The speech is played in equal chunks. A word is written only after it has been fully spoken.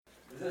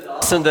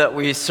awesome that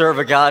we serve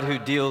a God who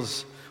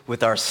deals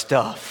with our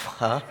stuff,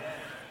 huh?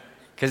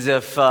 Because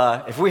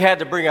if we had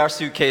to bring our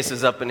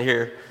suitcases up in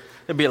here,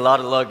 there'd be a lot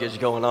of luggage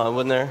going on,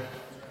 wouldn't there?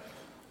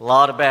 A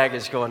lot of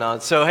baggage going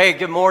on. So, hey,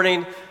 good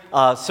morning.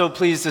 So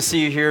pleased to see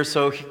you here.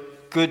 So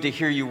good to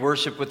hear you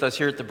worship with us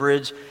here at the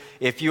Bridge.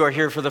 If you are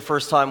here for the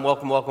first time,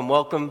 welcome, welcome,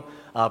 welcome.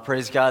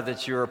 Praise God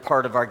that you're a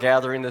part of our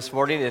gathering this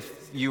morning.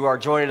 If you are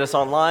joining us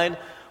online,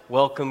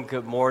 welcome,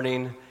 good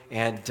morning.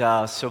 And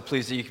so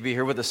pleased that you can be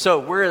here with us. So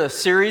we're in a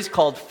series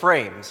called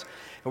Frames.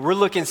 And we're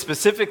looking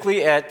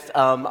specifically at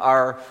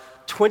our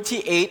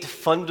 28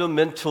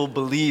 fundamental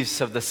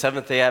beliefs of the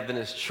Seventh-day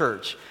Adventist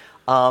Church.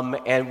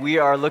 And we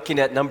are looking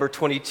at number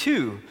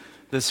 22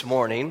 this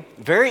morning.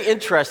 Very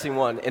interesting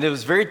one. And it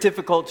was very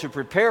difficult to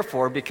prepare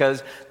for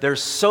because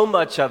there's so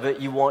much of it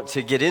you want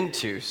to get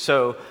into.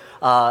 So,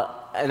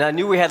 and I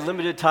knew we had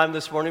limited time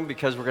this morning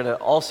because we're going to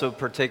also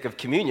partake of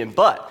communion.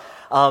 But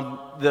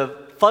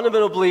the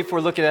fundamental belief we're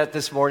looking at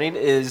this morning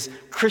is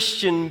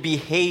Christian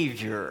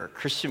behavior.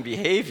 Christian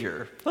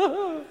behavior.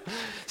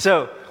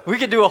 So we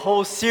could do a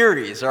whole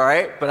series, all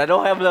right? But I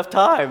don't have enough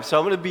time, so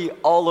I'm going to be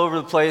all over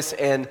the place,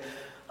 and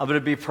I'm going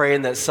to be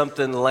praying that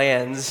something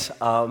lands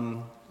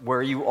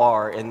where you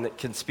are and that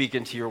can speak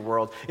into your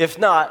world. If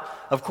not,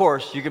 of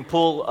course, you can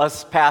pull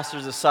us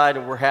pastors aside,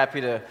 and we're happy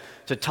to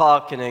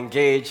talk and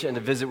engage and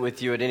to visit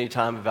with you at any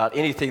time about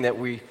anything that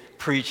we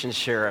preach and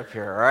share up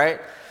here, all right?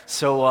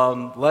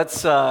 So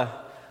let's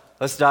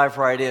dive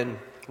right in.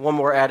 One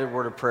more added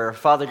word of prayer.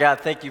 Father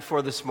God, thank you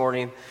for this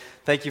morning.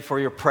 Thank you for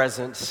your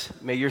presence.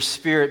 May your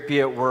Spirit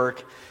be at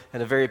work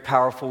in a very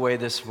powerful way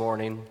this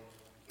morning.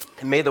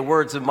 And may the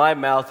words of my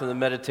mouth and the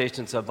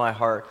meditations of my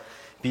heart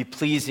be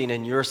pleasing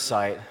in your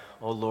sight,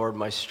 O Lord,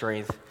 my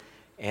strength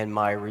and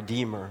my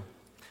Redeemer.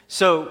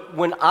 So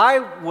when I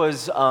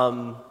was,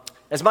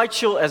 as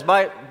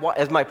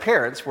my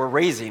parents were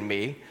raising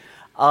me,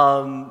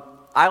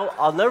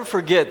 I'll never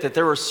forget that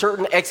there were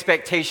certain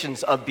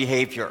expectations of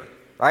behavior,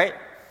 right?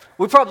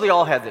 We probably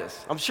all had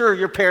this. I'm sure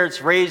your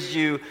parents raised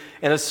you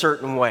in a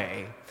certain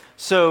way.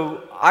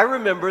 So I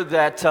remember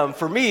that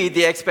for me,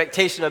 the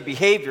expectation of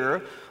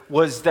behavior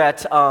was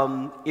that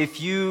if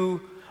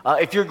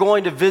you're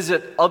going to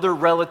visit other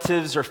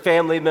relatives or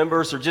family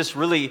members or just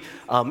really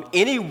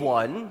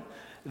anyone,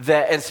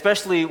 that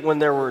especially when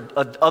there were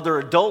other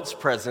adults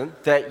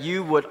present, that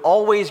you would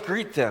always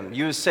greet them.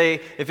 You would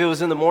say, if it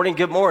was in the morning,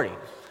 good morning.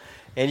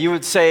 And you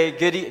would say,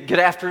 good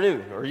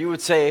afternoon, or you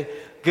would say,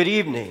 good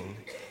evening.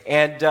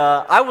 And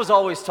I was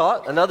always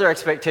taught, another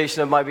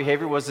expectation of my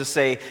behavior was to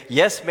say,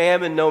 yes,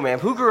 ma'am, and no, ma'am.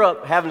 Who grew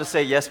up having to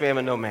say yes, ma'am,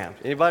 and no, ma'am?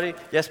 Anybody?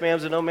 Yes,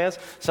 ma'ams, and no, ma'ams?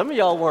 Some of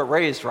y'all weren't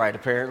raised right,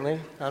 apparently.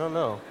 I don't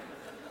know.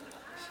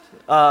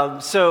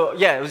 So,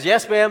 yeah, it was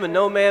yes, ma'am, and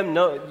no, ma'am,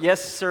 no,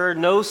 yes, sir,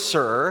 no,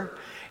 sir.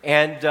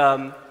 And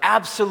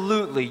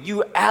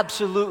you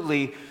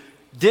absolutely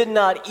did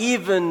not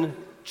even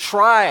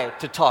try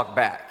to talk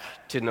back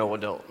to no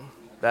adult.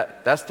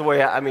 That's the way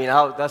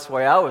that's the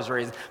way I was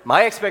raised.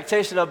 My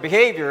expectation of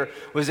behavior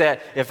was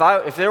that if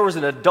there was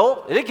an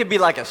adult, and it could be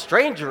like a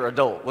stranger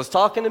adult was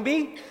talking to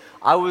me,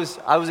 I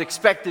was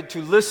expected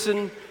to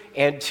listen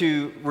and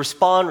to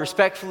respond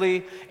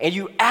respectfully, and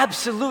you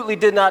absolutely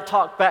did not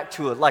talk back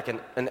to it like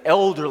an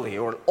elderly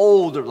or an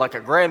older, like a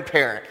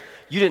grandparent.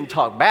 You didn't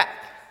talk back.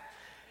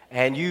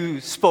 And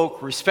you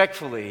spoke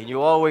respectfully, and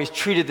you always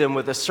treated them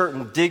with a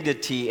certain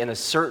dignity and a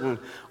certain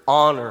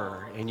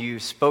honor, and you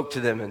spoke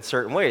to them in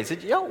certain ways. Were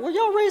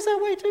y'all raised that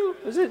way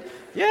too?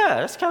 Yeah,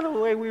 that's kind of the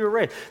way we were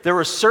raised. There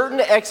were certain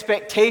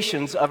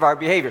expectations of our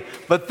behavior,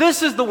 but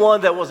this is the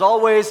one that was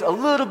always a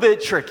little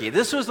bit tricky.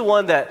 This was the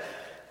one that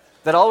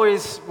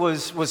always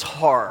was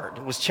hard,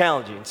 was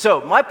challenging. So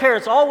my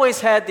parents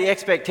always had the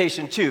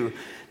expectation too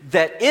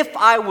that if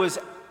I was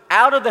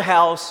out of the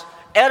house,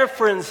 at a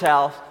friend's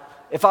house,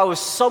 if I was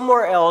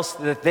somewhere else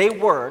that they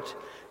weren't,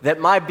 that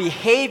my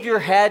behavior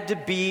had to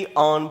be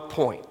on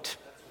point.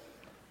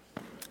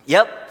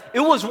 Yep,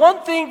 it was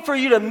one thing for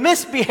you to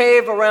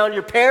misbehave around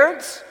your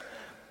parents,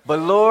 but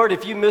Lord,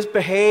 if you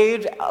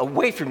misbehaved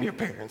away from your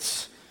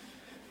parents,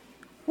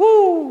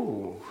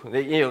 woo!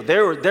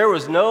 There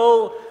was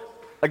no,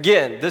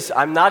 again,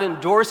 I'm not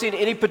endorsing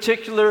any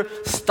particular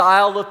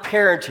style of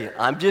parenting.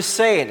 I'm just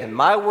saying, in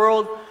my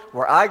world,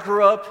 where I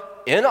grew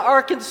up in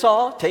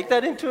Arkansas, take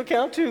that into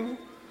account too,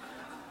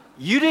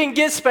 you didn't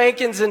get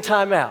spankings and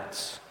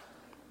timeouts.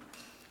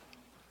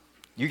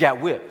 You got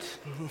whipped.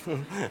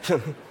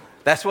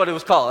 That's what it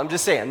was called. I'm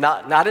just saying,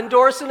 not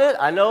endorsing it.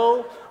 I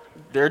know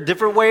there are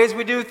different ways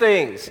we do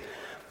things,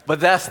 but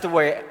that's the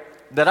way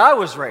that I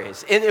was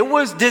raised. And it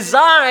was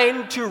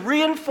designed to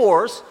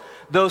reinforce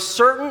those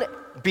certain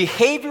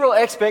behavioral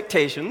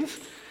expectations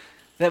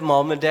that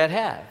mom and dad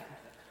had.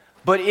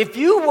 But if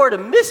you were to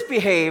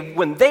misbehave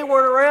when they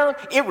weren't around,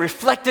 it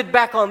reflected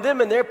back on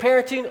them and their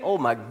parenting. Oh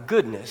my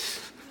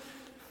goodness.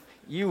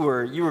 You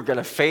were going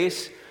to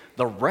face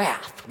the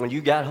wrath when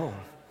you got home.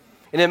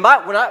 And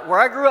where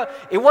I grew up,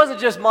 it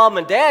wasn't just mom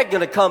and dad going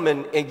to come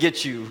and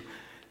get you.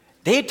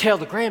 They'd tell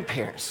the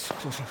grandparents.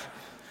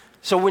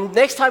 So when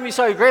next time you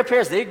saw your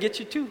grandparents, they'd get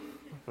you too.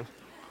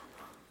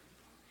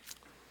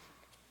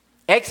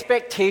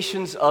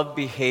 Expectations of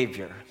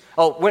behavior.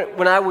 Oh,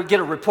 when I would get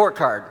a report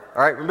card,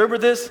 all right, remember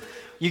this?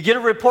 You get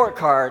a report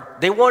card,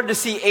 they wanted to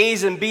see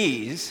A's and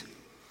B's,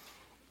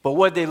 but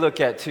what'd they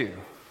look at too?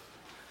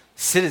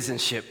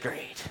 Citizenship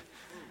grade.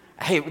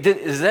 Hey,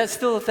 is that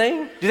still a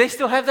thing? Do they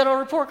still have that on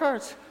report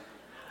cards?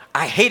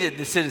 I hated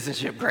the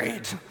citizenship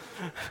grade,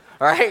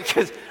 all right?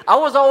 Because I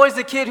was always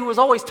the kid who was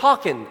always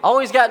talking,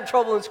 always got in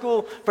trouble in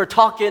school for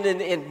talking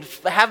and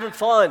having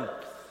fun.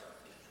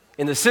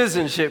 And the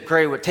citizenship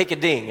grade would take a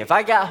ding. If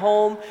I got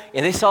home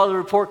and they saw the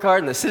report card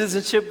and the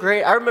citizenship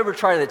grade, I remember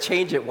trying to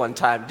change it one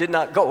time. Did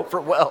not go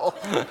over well.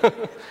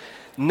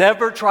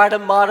 Never try to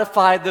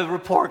modify the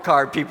report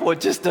card, people. It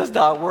just does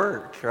not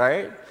work,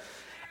 right?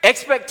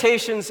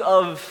 Expectations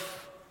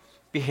of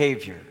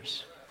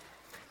behaviors.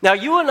 Now,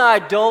 you and I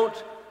don't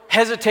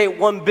hesitate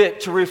one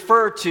bit to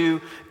refer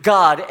to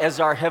God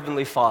as our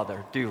Heavenly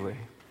Father, do we?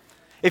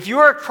 If you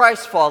are a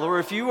Christ follower,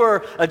 if you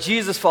are a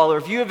Jesus follower,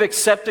 if you have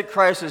accepted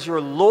Christ as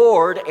your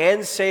Lord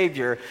and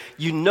Savior,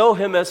 you know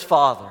Him as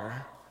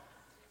Father,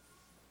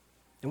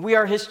 and we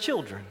are His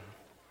children.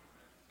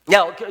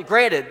 Now,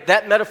 granted,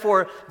 that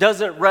metaphor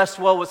doesn't rest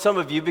well with some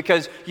of you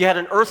because you had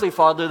an earthly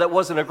father that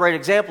wasn't a great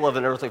example of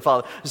an earthly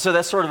father, so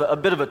that's sort of a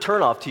bit of a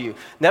turnoff to you.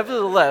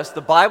 Nevertheless, the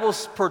Bible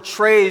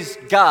portrays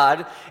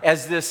God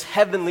as this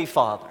Heavenly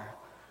Father,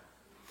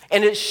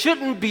 and it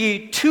shouldn't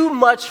be too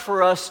much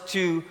for us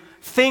to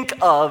think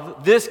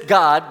of this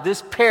God,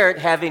 this parent,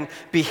 having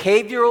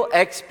behavioral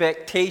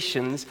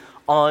expectations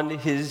on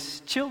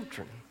his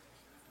children.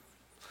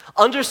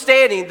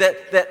 Understanding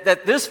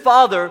that this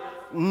Father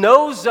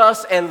knows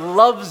us and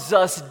loves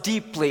us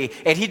deeply,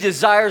 and He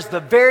desires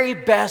the very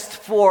best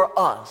for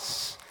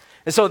us.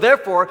 And so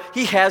therefore,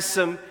 He has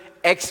some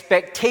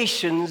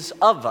expectations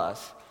of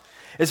us.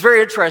 It's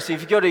very interesting.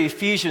 If you go to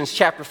Ephesians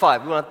chapter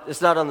 5,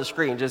 it's not on the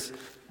screen, just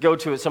go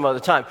to it some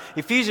other time.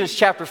 Ephesians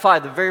chapter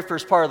 5, the very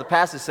first part of the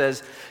passage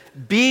says,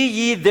 "Be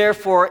ye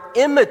therefore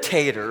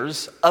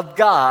imitators of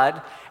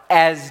God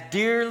as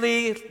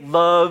dearly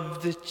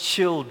loved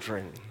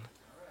children."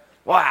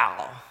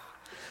 Wow.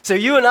 So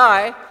you and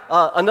I,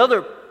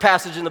 another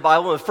passage in the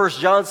Bible in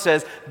 1 John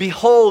says,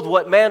 "Behold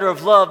what manner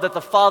of love that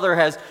the Father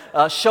has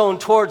shown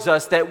towards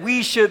us, that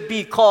we should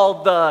be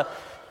called the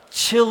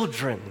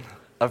children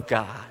of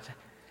God."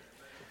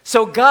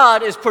 So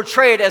God is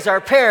portrayed as our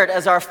parent,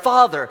 as our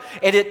Father,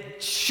 and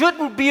it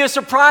shouldn't be a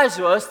surprise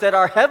to us that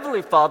our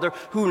Heavenly Father,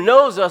 who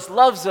knows us,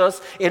 loves us,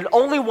 and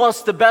only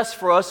wants the best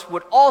for us,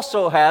 would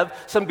also have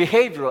some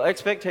behavioral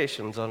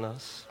expectations on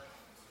us.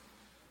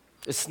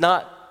 It's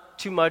not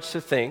too much to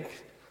think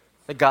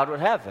that God would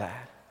have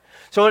that.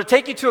 So I'm going to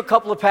take you to a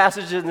couple of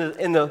passages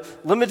in the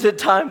limited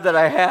time that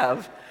I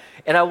have.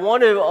 And I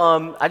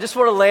just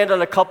want to land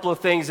on a couple of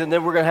things, and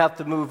then we're going to have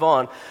to move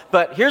on.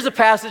 But here's a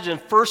passage in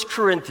 1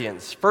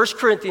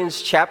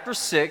 Corinthians chapter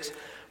 6,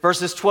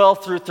 verses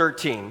 12 through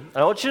 13.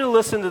 I want you to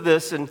listen to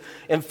this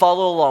and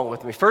follow along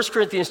with me. 1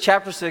 Corinthians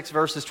chapter 6,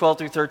 verses 12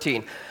 through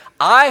 13.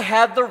 "I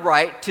have the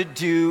right to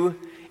do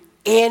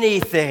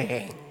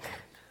anything,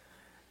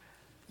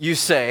 you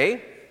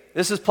say."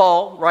 This is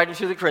Paul writing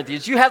to the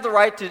Corinthians. I have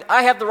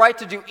the right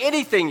to do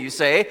anything, you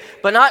say,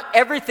 but not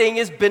everything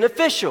is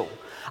beneficial.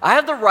 I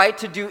have the right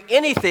to do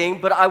anything,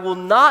 but I will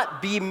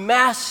not be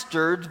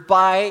mastered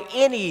by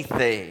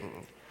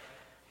anything.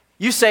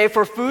 You say,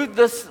 for food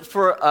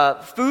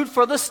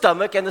for the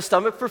stomach and the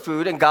stomach for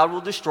food, and God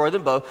will destroy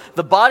them both.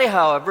 The body,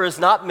 however, is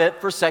not meant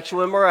for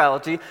sexual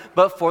immorality,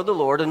 but for the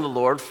Lord, and the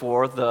Lord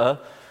for the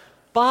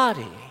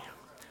body.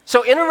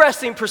 So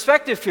interesting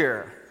perspective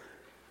here.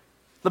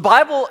 The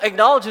Bible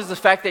acknowledges the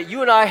fact that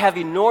you and I have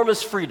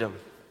enormous freedom.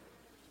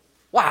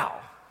 Wow.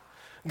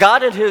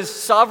 God, in His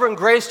sovereign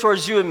grace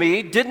towards you and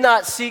me, did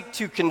not seek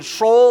to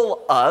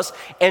control us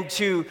and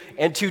to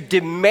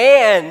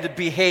demand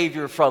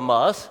behavior from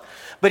us,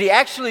 but He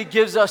actually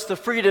gives us the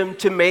freedom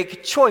to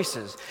make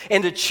choices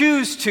and to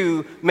choose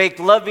to make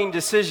loving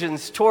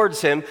decisions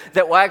towards Him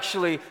that will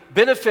actually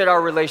benefit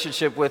our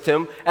relationship with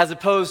Him as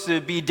opposed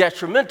to be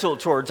detrimental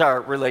towards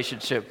our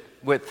relationship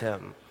with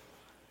Him.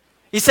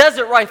 He says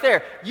it right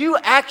there. You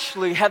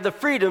actually have the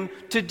freedom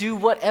to do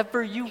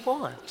whatever you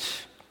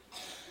want.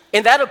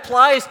 And that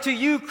applies to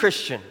you,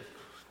 Christian.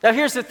 Now,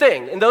 here's the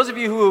thing. And those of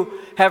you who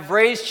have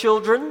raised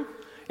children,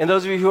 and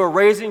those of you who are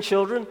raising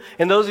children,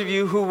 and those of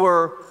you who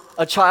were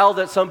a child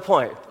at some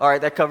point, all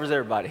right, that covers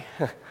everybody.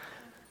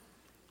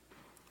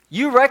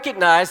 You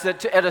recognize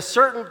that at a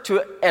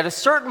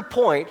certain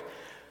point,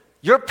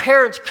 your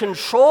parents'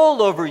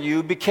 control over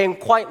you became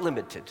quite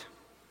limited.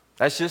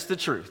 That's just the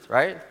truth,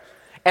 right?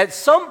 At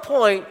some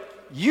point,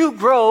 you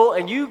grow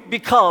and you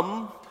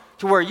become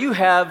to where you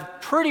have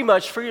pretty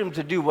much freedom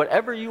to do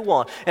whatever you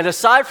want. And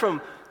aside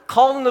from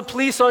calling the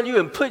police on you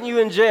and putting you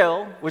in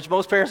jail, which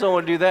most parents don't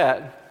want to do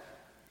that,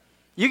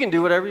 you can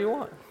do whatever you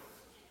want.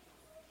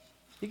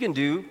 You can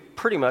do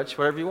pretty much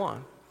whatever you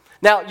want.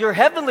 Now, your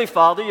Heavenly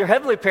Father, your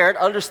Heavenly Parent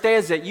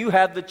understands that you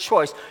have the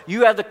choice.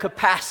 You have the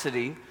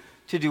capacity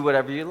to do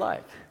whatever you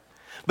like.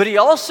 But He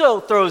also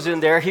throws in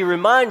there, He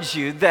reminds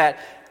you that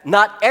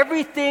not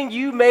everything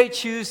you may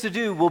choose to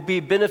do will be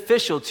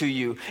beneficial to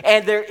you.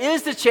 And there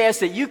is the chance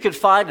that you could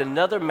find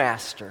another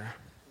master.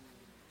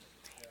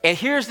 And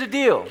here's the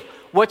deal.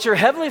 What your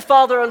Heavenly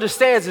Father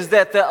understands is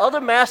that the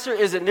other master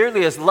isn't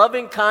nearly as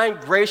loving, kind,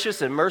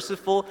 gracious, and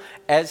merciful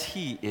as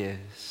He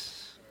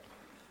is.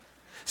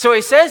 So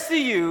He says to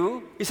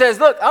you, He says,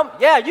 look,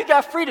 you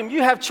got freedom.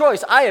 You have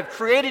choice. I have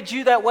created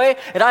you that way,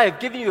 and I have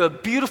given you a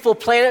beautiful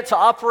planet to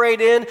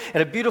operate in,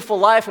 and a beautiful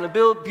life, and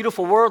a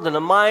beautiful world, and a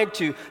mind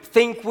to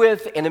think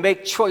with and to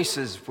make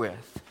choices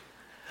with.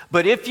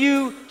 But if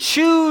you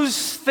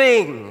choose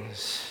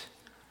things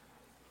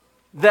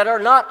that are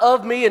not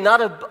of me and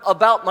not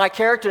about my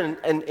character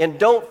and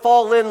don't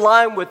fall in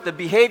line with the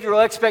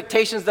behavioral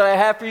expectations that I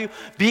have for you,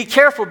 be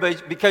careful,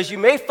 because you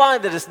may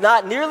find that it's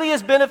not nearly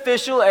as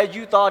beneficial as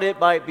you thought it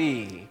might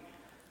be.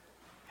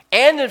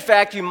 And in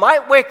fact, you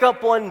might wake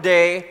up one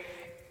day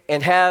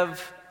and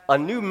have a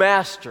new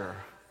master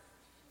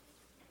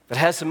that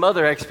has some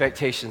other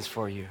expectations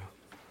for you,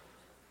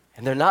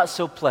 and they're not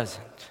so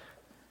pleasant.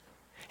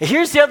 And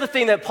here's the other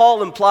thing that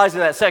Paul implies in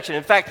that section.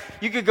 In fact,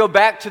 you could go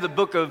back to the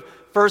book of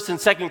 1st and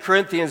 2nd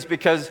Corinthians,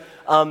 because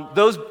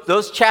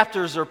those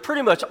chapters are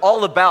pretty much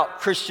all about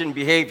Christian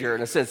behavior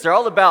in a sense. They're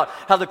all about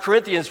how the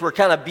Corinthians were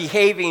kind of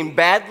behaving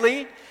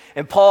badly,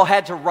 and Paul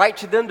had to write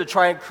to them to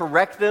try and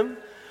correct them.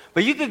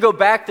 But you could go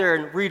back there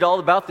and read all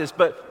about this.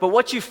 But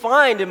what you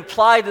find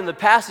implied in the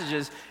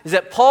passages is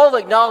that Paul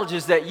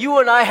acknowledges that you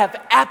and I have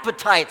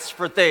appetites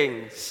for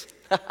things.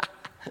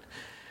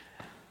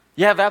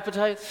 You have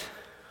appetites?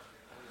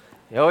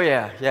 Oh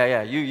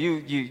yeah.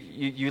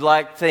 You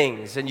like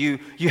things, and you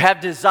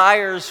have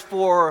desires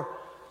for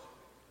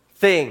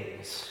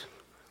things.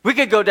 We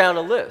could go down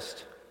a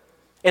list.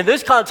 In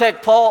this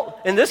context, Paul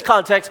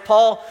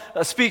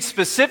speaks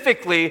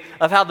specifically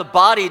of how the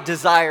body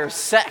desires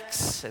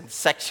sex and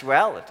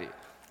sexuality.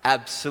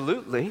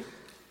 Absolutely,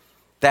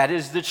 that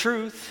is the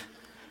truth.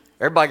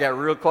 Everybody got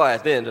real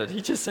quiet then. He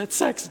just said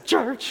sex in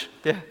church.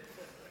 Yeah,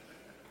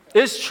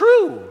 it's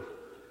true.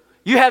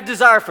 You have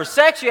desire for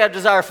sex. You have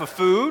desire for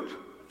food.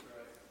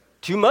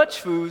 Too much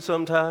food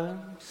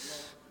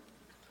sometimes.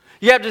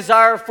 You have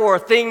desire for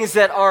things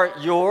that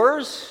aren't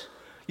yours.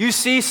 You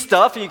see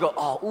stuff and you go,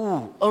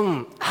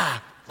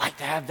 like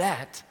to have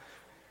that.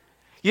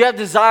 You have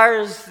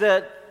desires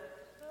that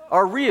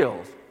are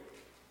real.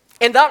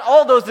 And not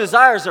all those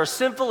desires are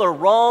sinful or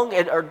wrong,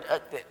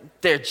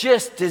 they're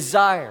just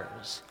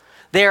desires.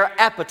 They are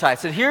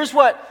appetites. And here's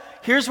what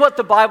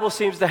the Bible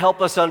seems to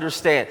help us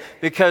understand.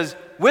 Because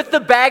with the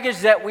baggage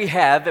that we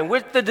have and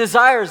with the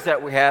desires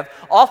that we have,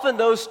 often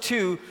those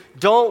two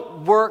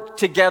don't work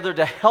together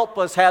to help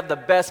us have the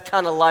best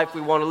kind of life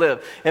we want to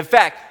live. In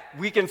fact,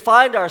 we can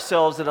find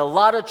ourselves in a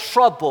lot of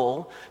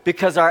trouble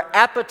because our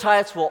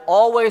appetites will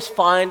always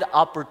find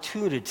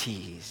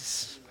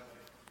opportunities.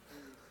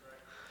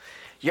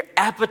 Your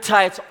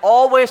appetites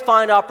always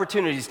find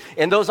opportunities,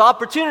 and those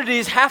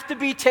opportunities have to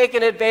be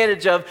taken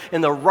advantage of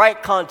in the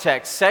right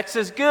context. Sex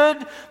is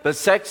good, but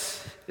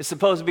sex is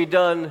supposed to be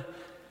done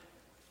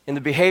in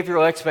the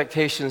behavioral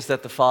expectations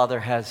that the Father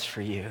has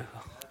for you.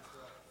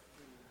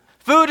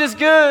 Food is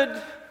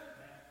good.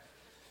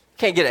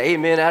 Can't get an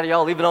amen out of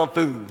y'all even on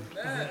food.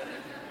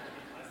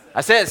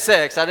 I said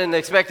sex, I didn't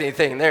expect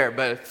anything there,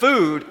 but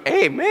food,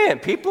 amen,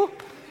 people.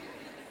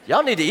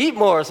 Y'all need to eat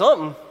more or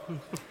something.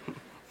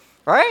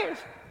 Right?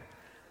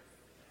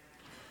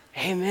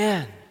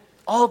 Amen.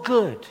 All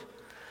good.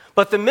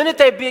 But the minute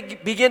they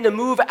begin to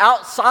move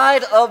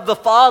outside of the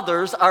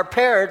Father's, our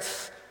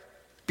parents'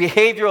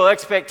 behavioral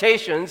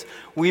expectations,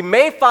 we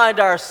may find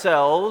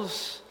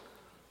ourselves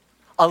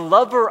a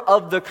lover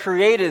of the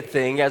created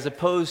thing as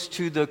opposed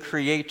to the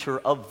creator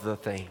of the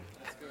thing.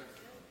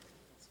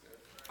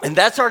 And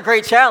that's our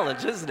great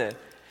challenge, isn't it?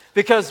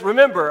 Because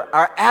remember,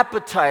 our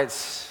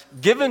appetites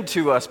given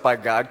to us by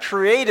God,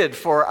 created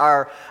for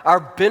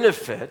our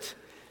benefit,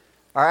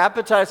 our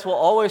appetites will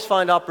always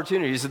find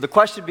opportunities. And the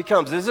question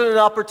becomes, is it an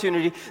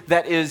opportunity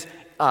that is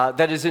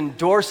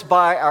endorsed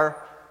by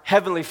our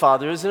Heavenly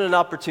Father? Is it an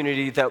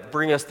opportunity that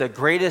brings us the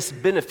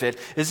greatest benefit?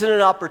 Is it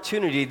an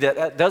opportunity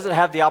that doesn't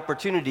have the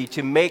opportunity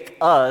to make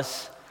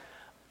us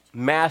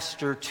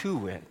master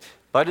to it?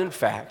 But in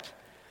fact,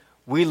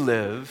 we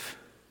live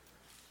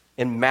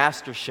in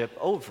mastership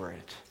over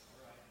it.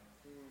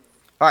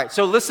 All right,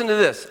 so listen to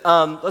this.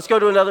 Let's go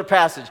to another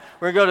passage.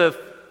 I'm going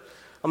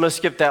to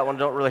skip that one.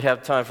 Don't really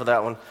have time for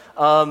that one.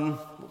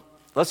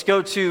 Let's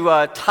go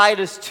to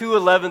Titus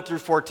 2:11 through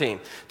 14.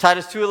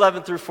 Titus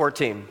 2:11 through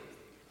 14.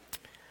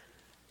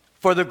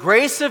 For the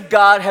grace of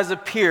God has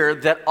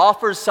appeared that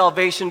offers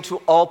salvation to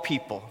all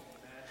people.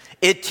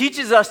 It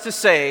teaches us to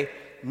say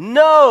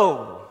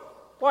no.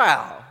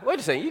 Wow, wait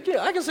a second.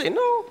 I can say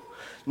no.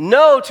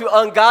 No to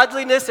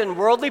ungodliness and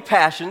worldly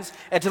passions,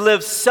 and to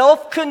live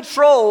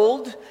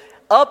self-controlled,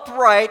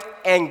 upright,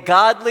 and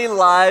godly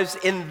lives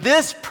in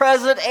this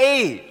present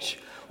age,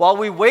 while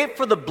we wait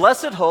for the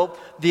blessed hope,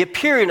 the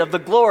appearing of the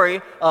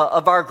glory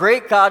of our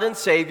great God and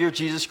Savior,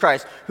 Jesus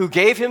Christ, who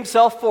gave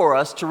himself for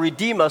us to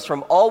redeem us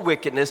from all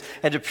wickedness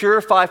and to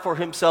purify for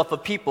himself a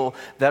people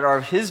that are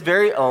his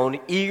very own,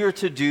 eager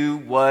to do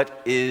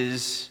what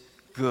is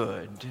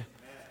good.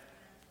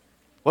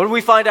 What do we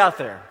find out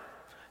there?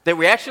 That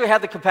we actually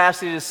have the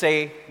capacity to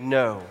say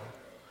no.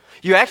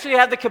 You actually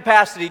have the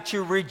capacity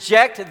to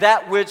reject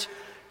that which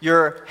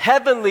your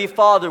heavenly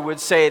Father would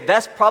say,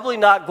 that's probably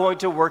not going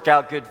to work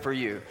out good for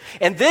you.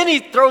 And then he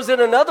throws in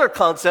another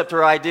concept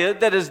or idea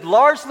that is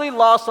largely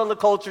lost on the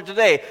culture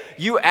today.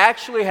 You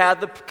actually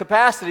have the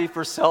capacity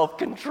for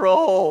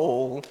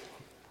self-control.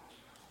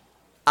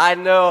 I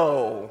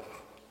know.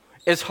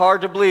 It's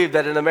hard to believe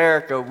that in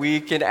America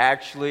we can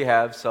actually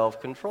have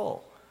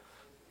self-control.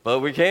 But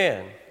we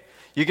can.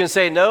 You can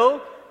say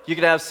no, you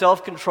can have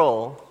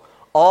self-control,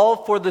 all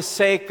for the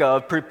sake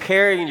of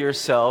preparing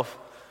yourself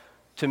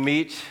to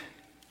meet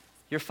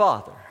your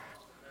Father.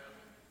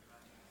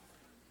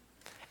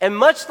 And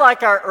much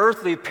like our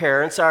earthly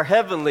parents, our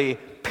heavenly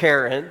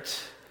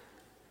parent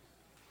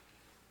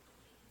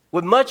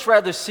would much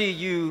rather see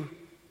you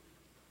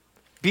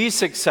be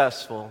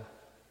successful,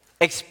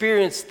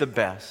 experience the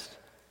best,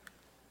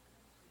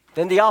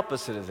 than the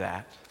opposite of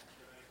that.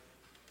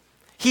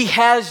 He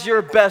has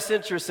your best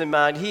interest in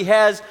mind. He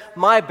has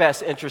my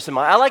best interest in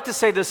mind. I like to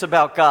say this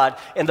about God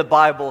in the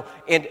Bible,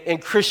 in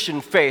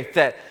Christian faith,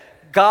 that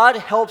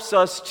God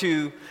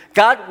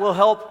will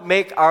help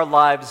make our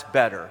lives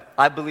better.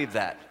 I believe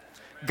that.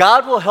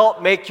 God will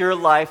help make your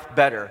life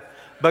better,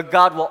 but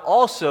God will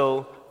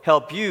also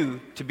help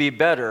you to be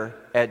better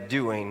at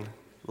doing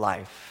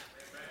life.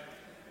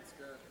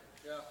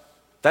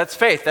 That's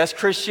faith. That's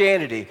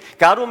Christianity.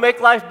 God will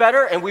make life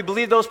better, and we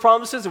believe those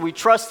promises, and we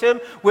trust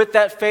him with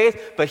that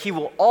faith, but he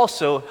will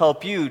also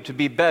help you to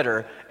be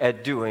better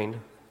at doing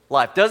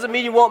life. Doesn't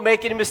mean you won't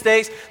make any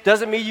mistakes.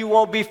 Doesn't mean you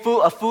won't be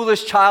a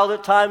foolish child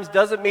at times.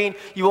 Doesn't mean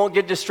you won't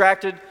get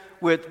distracted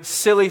with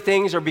silly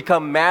things or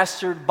become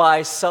mastered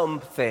by some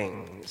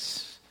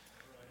things.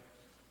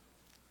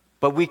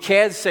 But we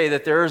can say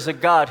that there is a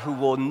God who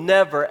will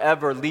never,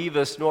 ever leave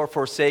us nor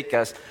forsake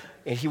us,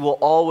 and he will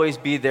always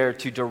be there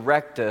to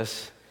direct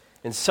us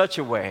in such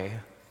a way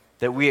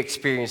that we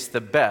experience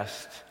the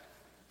best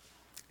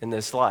in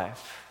this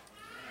life.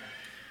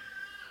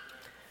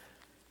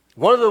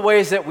 One of the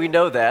ways that we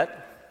know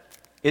that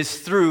is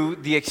through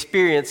the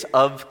experience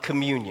of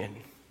communion.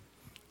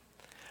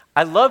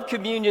 I love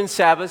communion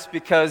Sabbaths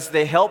because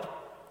they help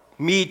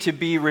me to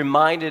be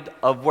reminded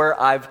of where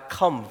I've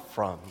come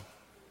from.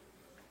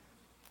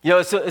 You know,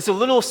 it's a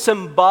little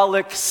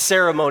symbolic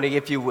ceremony,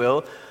 if you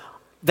will,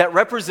 that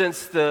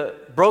represents the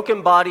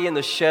broken body and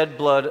the shed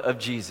blood of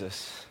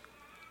Jesus.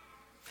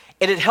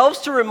 And it helps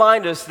to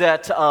remind us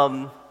that,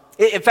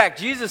 in fact,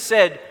 Jesus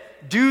said,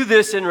 "Do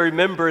this in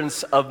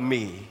remembrance of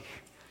me."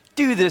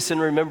 Do this in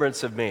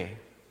remembrance of me.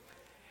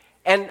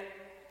 And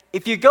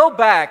if you go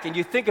back and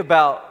you think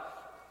about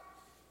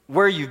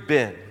where you've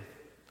been,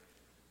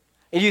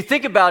 and you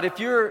think about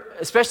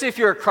especially if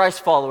you're a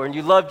Christ follower and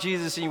you love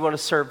Jesus and you want to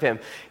serve him,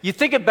 you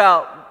think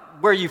about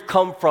where you've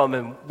come from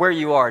and where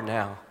you are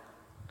now.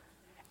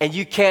 And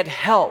you can't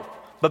help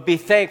but be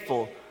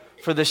thankful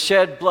for the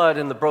shed blood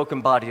and the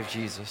broken body of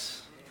Jesus.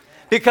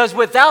 Because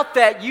without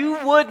that, you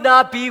would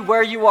not be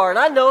where you are. And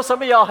I know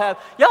some of y'all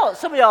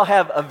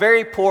have a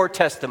very poor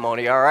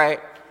testimony, all right?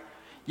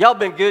 Y'all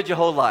been good your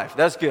whole life.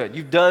 That's good.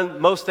 You've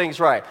done most things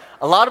right.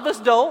 A lot of us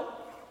don't,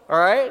 all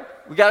right?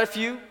 We got a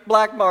few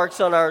black marks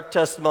on our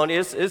testimony.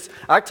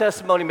 Our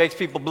testimony makes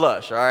people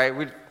blush, all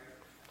right?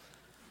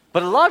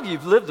 But a lot of you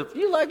have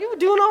you were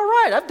doing all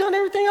right. I've done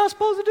everything I was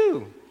supposed to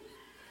do.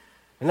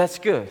 And that's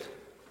good.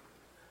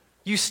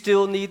 You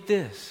still need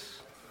this.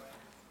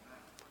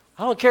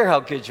 I don't care how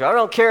good you are. I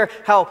don't care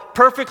how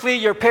perfectly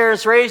your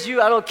parents raised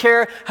you. I don't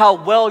care how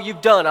well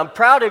you've done. I'm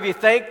proud of you.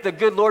 Thank the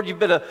good Lord you've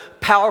been a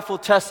powerful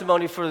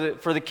testimony for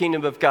the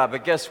kingdom of God.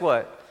 But guess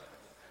what?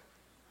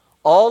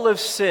 All have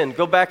sinned.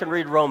 Go back and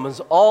read Romans.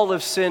 All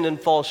have sinned and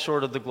fall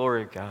short of the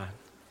glory of God.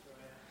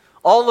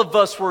 All of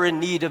us were in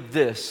need of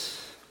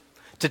this,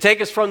 to take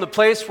us from the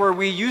place where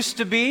we used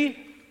to be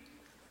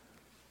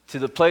to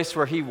the place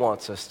where he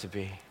wants us to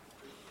be,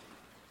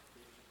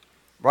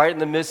 right in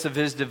the midst of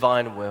his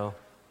divine will.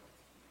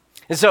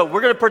 And so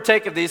we're going to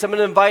partake of these. I'm going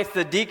to invite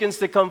the deacons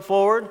to come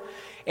forward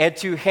and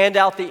to hand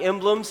out the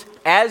emblems.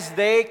 As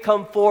they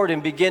come forward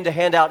and begin to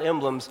hand out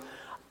emblems,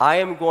 I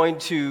am going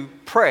to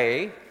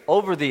pray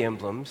over the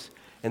emblems,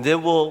 and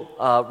then we'll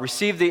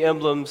receive the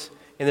emblems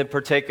and then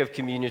partake of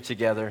communion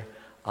together,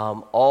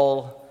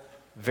 all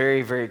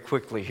very, very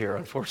quickly here,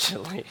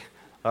 unfortunately.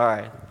 All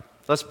right,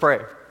 let's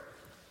pray.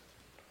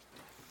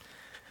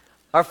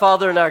 Our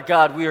Father and our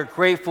God, we are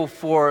grateful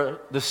for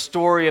the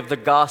story of the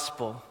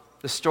gospel,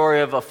 the story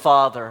of a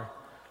father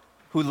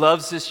who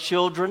loves his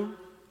children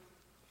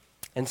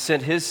and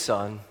sent his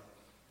son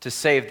to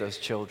save those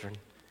children.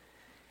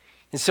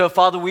 And so,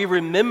 Father, we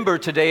remember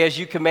today, as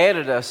you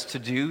commanded us to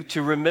do,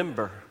 to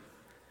remember.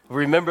 We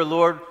remember,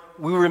 Lord,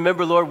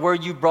 where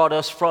you brought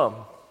us from.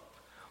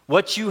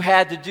 what you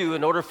had to do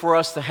in order for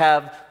us to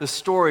have the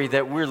story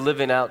that we're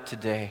living out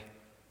today.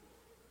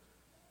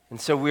 And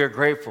so we are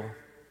grateful.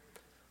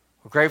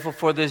 We're grateful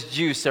for this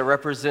juice that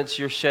represents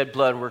your shed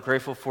blood. We're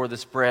grateful for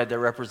this bread that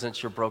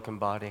represents your broken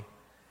body.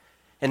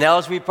 And now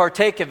as we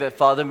partake of it,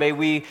 Father, may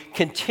we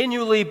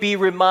continually be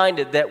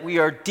reminded that we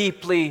are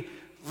deeply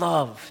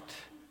loved.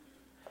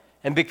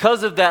 And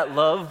because of that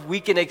love,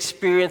 we can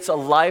experience a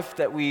life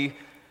that we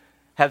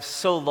have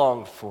so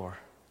longed for.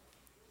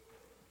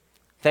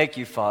 Thank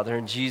you, Father,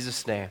 in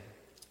Jesus' name.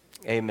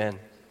 Amen.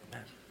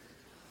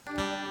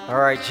 All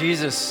right,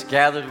 Jesus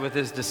gathered with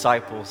his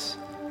disciples.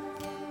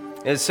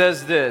 It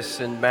says this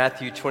in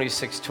Matthew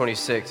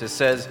 26:26. It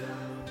says,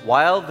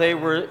 while they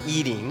were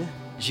eating,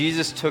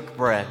 Jesus took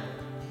bread.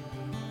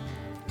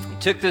 He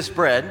took this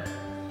bread,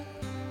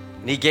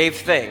 and he gave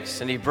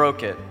thanks, and he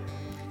broke it,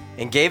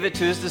 and gave it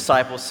to his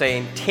disciples,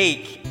 saying,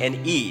 take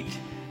and eat.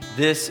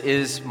 This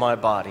is my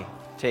body.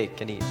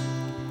 Take and eat.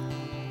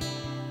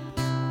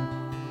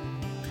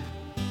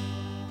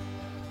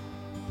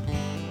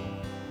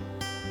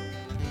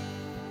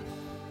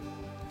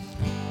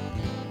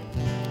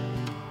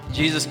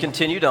 Jesus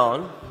continued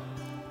on.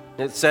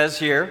 It says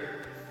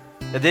here,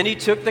 and then he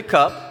took the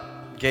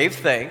cup, gave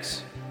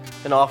thanks,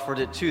 and offered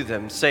it to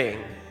them,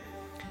 saying,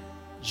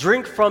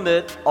 drink from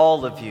it,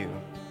 all of you.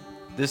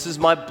 This is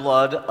my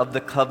blood of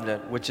the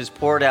covenant, which is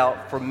poured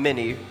out for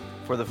many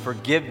for the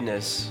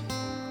forgiveness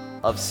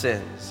of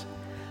sins.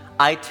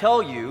 I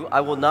tell you,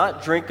 I will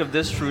not drink of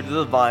this fruit of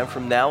the vine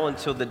from now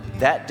until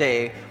that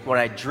day when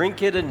I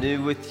drink it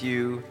anew with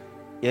you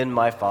in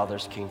my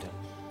Father's kingdom.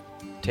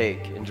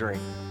 Take and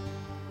drink.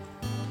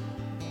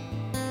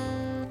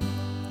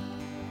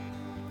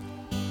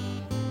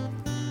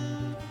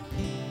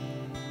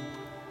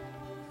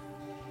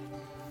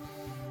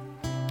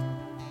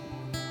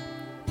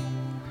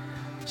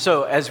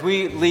 So as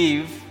we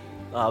leave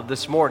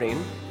this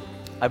morning,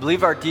 I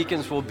believe our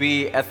deacons will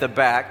be at the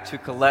back to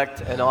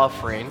collect an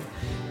offering.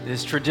 It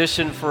is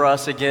tradition for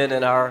us, again,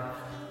 in our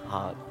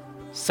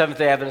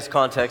Seventh-day Adventist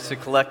context, to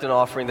collect an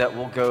offering that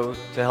will go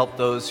to help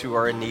those who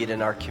are in need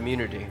in our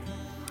community.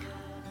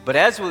 But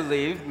as we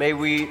leave, may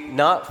we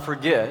not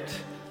forget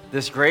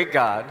this great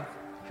God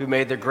who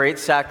made the great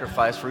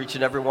sacrifice for each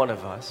and every one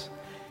of us,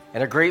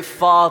 and a great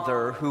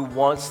Father who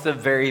wants the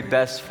very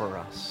best for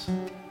us.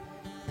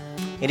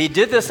 And he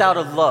did this out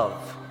of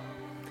love.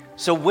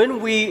 So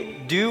when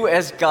we do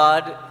as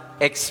God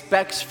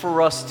expects for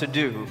us to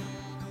do,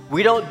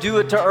 we don't do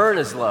it to earn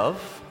his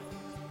love.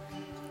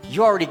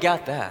 You already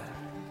got that.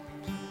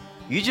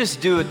 You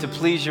just do it to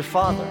please your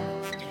Father.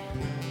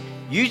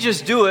 You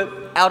just do it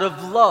out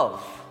of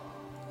love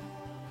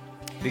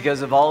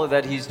because of all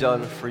that he's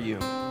done for you.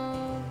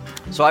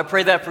 So I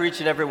pray that for each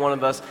and every one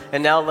of us.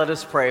 And now let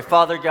us pray.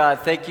 Father God,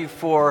 thank you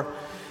for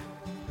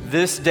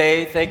this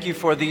day. Thank you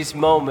for these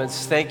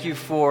moments. Thank you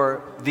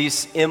for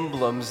these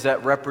emblems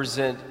that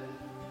represent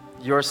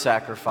your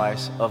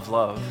sacrifice of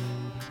love.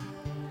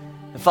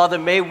 And Father,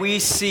 may we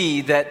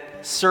see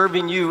that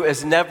serving you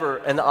is never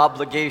an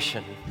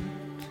obligation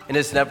and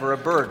is never a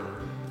burden.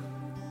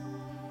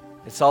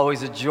 It's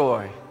always a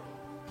joy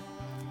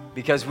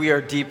because we are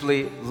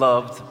deeply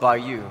loved by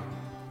you.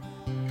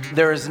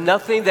 There is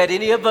nothing that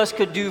any of us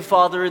could do,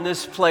 Father, in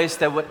this place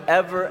that would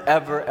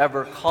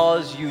ever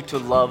cause you to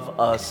love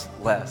us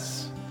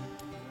less.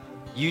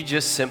 You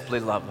just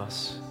simply love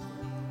us.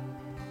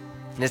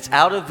 And it's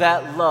out of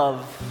that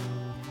love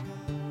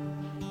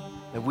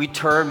that we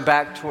turn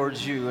back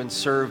towards you and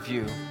serve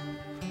you.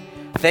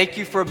 Thank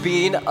you for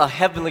being a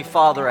heavenly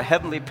Father, a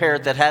heavenly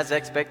parent that has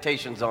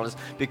expectations on us.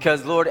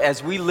 Because, Lord,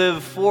 as we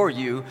live for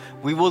you,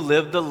 we will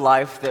live the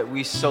life that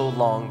we so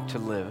long to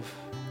live.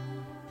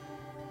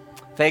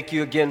 Thank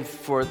you again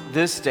for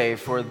this day,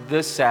 for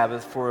this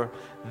Sabbath, for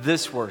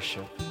this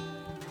worship.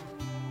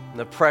 In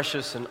the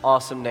precious and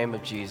awesome name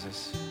of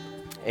Jesus,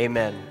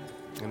 amen.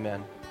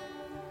 Amen.